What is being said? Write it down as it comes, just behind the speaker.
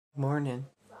Morning.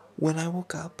 When I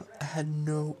woke up, I had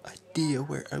no idea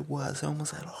where I was. I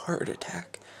almost had a heart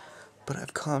attack. But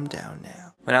I've calmed down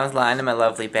now. When I was lying in my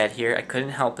lovely bed here, I couldn't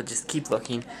help but just keep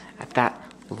looking at that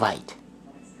light.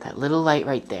 That little light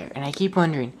right there. And I keep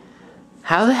wondering,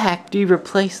 how the heck do you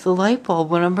replace the light bulb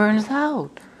when it burns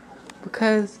out?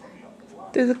 Because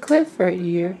there's a cliff right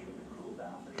here.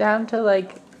 Down to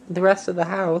like the rest of the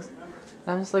house. And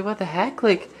I'm just like, what the heck?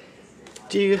 Like,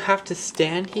 do you have to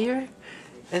stand here?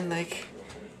 And like,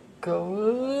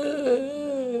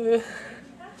 go...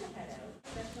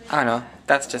 I don't know,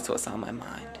 that's just what's on my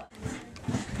mind.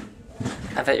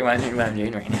 I bet you're wondering what I'm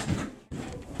doing right now.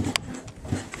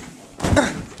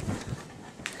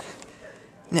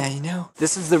 Now you know.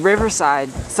 This is the riverside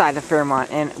side of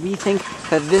Fairmont, and we think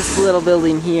that this little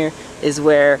building here is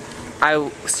where I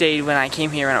stayed when I came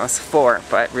here when I was 4,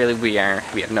 but really we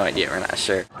have no idea, we're not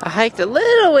sure. I hiked a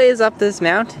little ways up this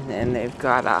mountain, and they've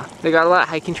got a lot of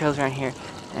hiking trails around here.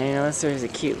 And you notice there's a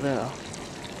cute little,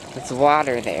 it's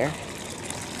water there.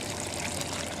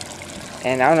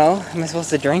 And I don't know, am I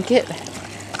supposed to drink it?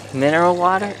 Mineral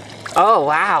water? Oh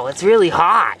wow, it's really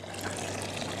hot!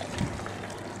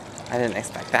 I didn't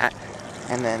expect that.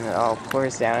 And then it all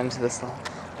pours down into this little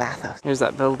bathhouse. Here's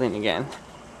that building again.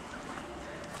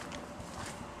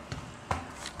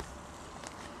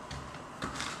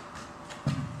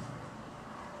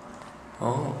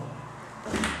 Oh,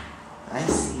 I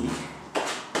see.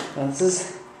 Well,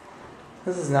 this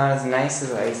is not as nice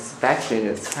as I expected.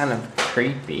 It's kind of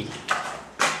creepy.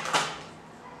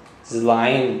 This is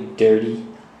lying dirty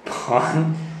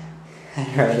pond.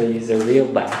 I'd rather use a real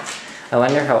bath. I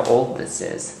wonder how old this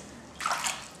is.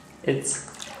 It's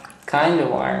kind of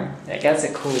warm. I guess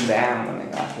it cooled down when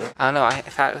I got here. I don't know, I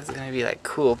thought it was gonna be like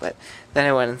cool, but then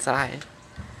I went inside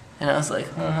and I was like,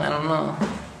 I don't know.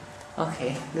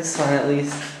 Okay, this one at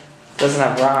least doesn't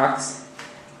have rocks.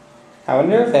 I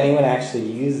wonder if anyone actually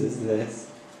uses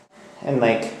this. And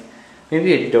like,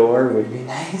 maybe a door would be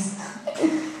nice.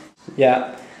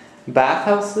 Yeah,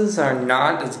 bathhouses are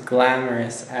not as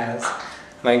glamorous as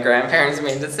my grandparents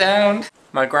made it sound.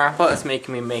 My grandpa is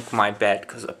making me make my bed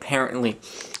because apparently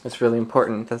it's really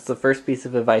important. That's the first piece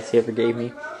of advice he ever gave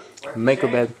me. Make a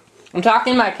bed. I'm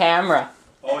talking to my camera.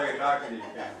 Oh, you're talking to your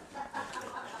camera.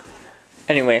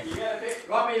 Anyway. You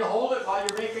want me to hold it while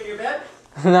you're making your bed?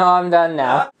 No, I'm done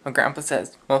now. My grandpa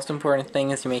says, most important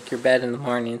thing is to make your bed in the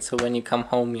morning so when you come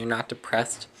home you're not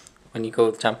depressed when you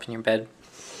go jump in your bed.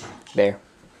 There.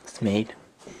 It's made.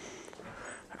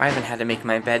 I haven't had to make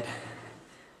my bed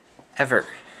ever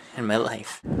in my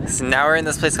life. So now we're in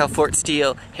this place called Fort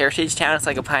Steele. Heritage town, it's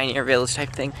like a pioneer village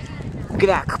type thing. Look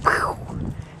at that.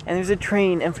 And there's a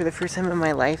train, and for the first time in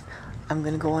my life, I'm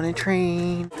gonna go on a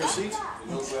train. Your seat?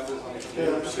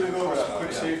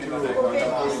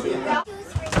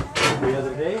 The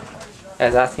other day. I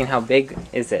was asking how big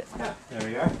is it? Yeah, there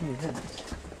we are.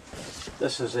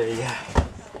 This is a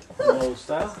old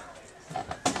style.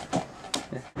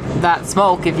 That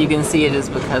smoke, if you can see it, is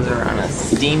because we're on a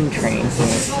steam train.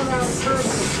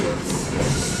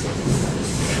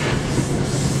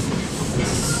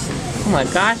 Oh my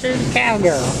gosh, there's a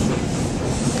cowgirl.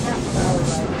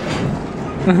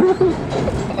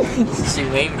 She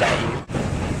waved at you.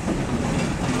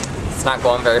 It's not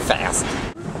going very fast.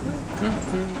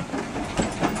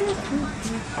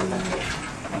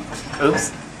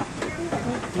 Oops.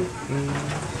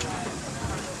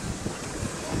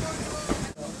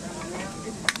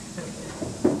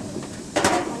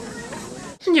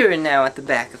 You're now at the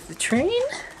back of the train.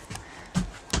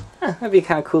 Huh, that'd be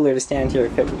kind of cooler to stand here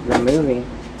if it were moving.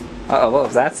 Uh-oh, what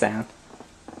was that sound?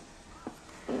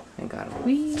 I got a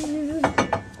wheel.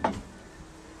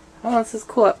 Oh, this is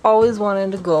cool. I've always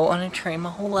wanted to go on a train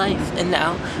my whole life, and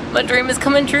now my dream is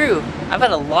coming true. I've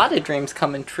had a lot of dreams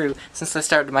coming true since I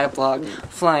started my blog.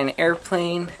 Flying an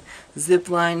airplane, zip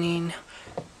lining,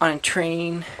 on a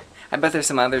train. I bet there's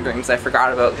some other dreams I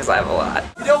forgot about because I have a lot.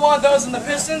 You don't want those in the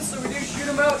pistons, so we do shoot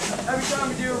them out every time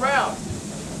we do a round.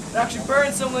 It actually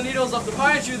burns some of the needles off the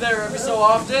pine tree there every so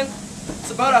often.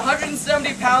 It's about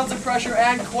 170 pounds of pressure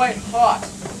and quite hot.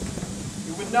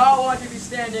 You would not want to be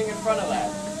standing in front of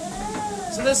that.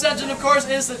 So this engine, of course,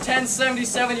 is the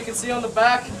 1077. You can see on the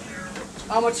back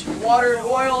how much water and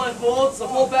oil it holds. The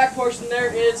whole back portion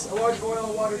there is a large oil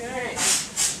and water tank.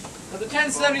 Now, the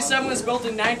 1077 was built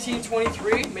in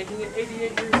 1923, making it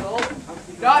 88 years old.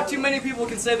 Not too many people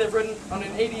can say they've ridden on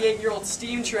an 88-year-old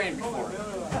steam train before.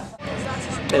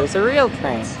 There's a real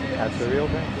train. That's the real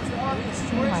thing. Oh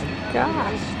my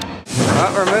gosh.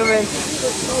 Oh, we're moving.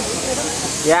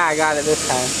 Yeah, I got it this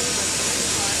time.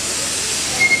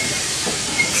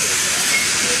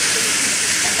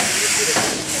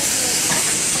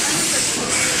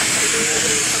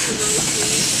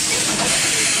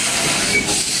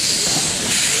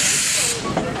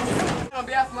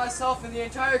 myself and the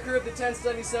entire crew of the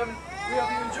 1077, we hope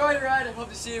you enjoyed the ride and hope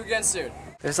to see you again soon.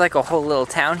 There's like a whole little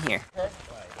town here.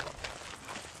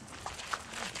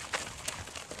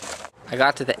 I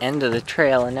got to the end of the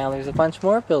trail and now there's a bunch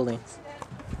more buildings.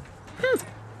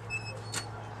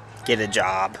 Get a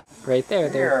job. Right there,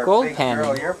 they're gold panning.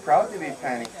 Girl, you're proud to be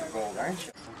panning for gold, aren't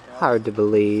you? Hard to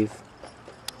believe.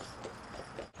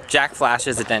 Jack Flash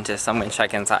is a dentist. I'm gonna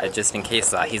check inside just in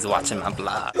case he's watching my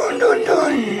vlog. Dun, dun,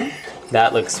 dun.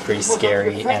 That looks pretty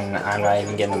scary and I'm not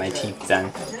even getting my teeth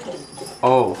done.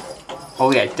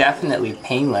 Oh yeah, definitely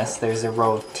painless. There's a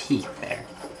row of teeth there.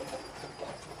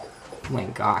 Oh my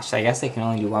gosh, I guess they can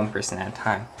only do one person at a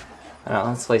time. I don't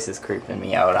know, this place is creeping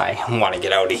me out. I want to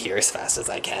get out of here as fast as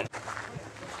I can.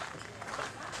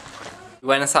 We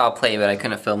went and saw a play, but I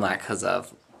couldn't film that because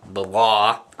of the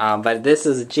law. But this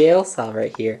is a jail cell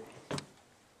right here.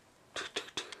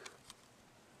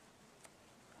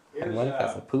 And what if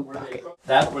that's a poop bucket?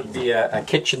 That would be a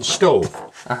kitchen stove.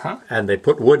 Uh-huh. And they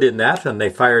put wood in that and they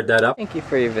fired that up. Thank you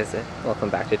for your visit. Welcome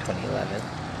back to 2011.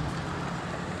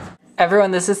 Everyone,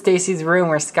 this is Stacy's room.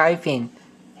 We're Skyping.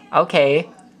 Okay.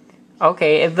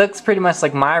 Okay, it looks pretty much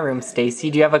like my room, Stacy.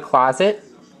 Do you have a closet?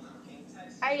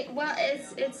 Well,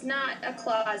 it's not a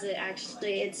closet,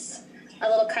 actually. It's a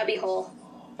little cubby hole.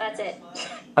 That's it.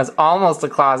 It's almost a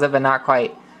closet, but not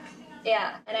quite.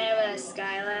 Yeah, and I have a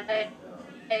skylight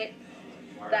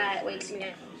that wakes me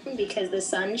up because the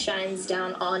sun shines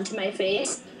down onto my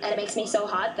face, and it makes me so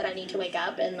hot that I need to wake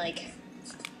up and, like,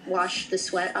 wash the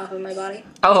sweat off of my body.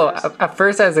 Oh, at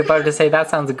first I was about to say that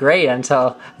sounds great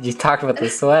until you talked about the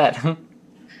sweat.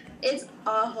 It's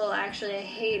awful, actually. I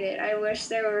hate it. I wish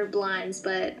there were blinds,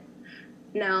 but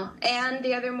no. And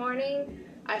the other morning,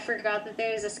 I forgot that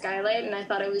there was a skylight, and I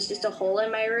thought it was just a hole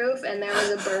in my roof, and there was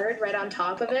a bird right on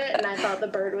top of it, and I thought the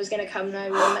bird was going to come to my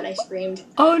room, and I screamed.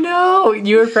 Oh no!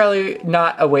 You were probably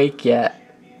not awake yet.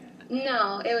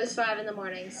 No, it was 5 in the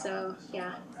morning, so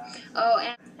yeah. Oh,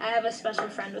 and I have a special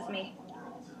friend with me.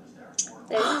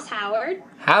 This is Howard.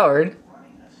 Howard?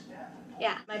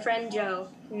 Yeah, my friend Joe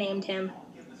named him.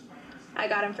 I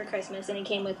got him for Christmas and he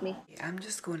came with me. I'm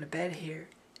just going to bed here.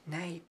 Night.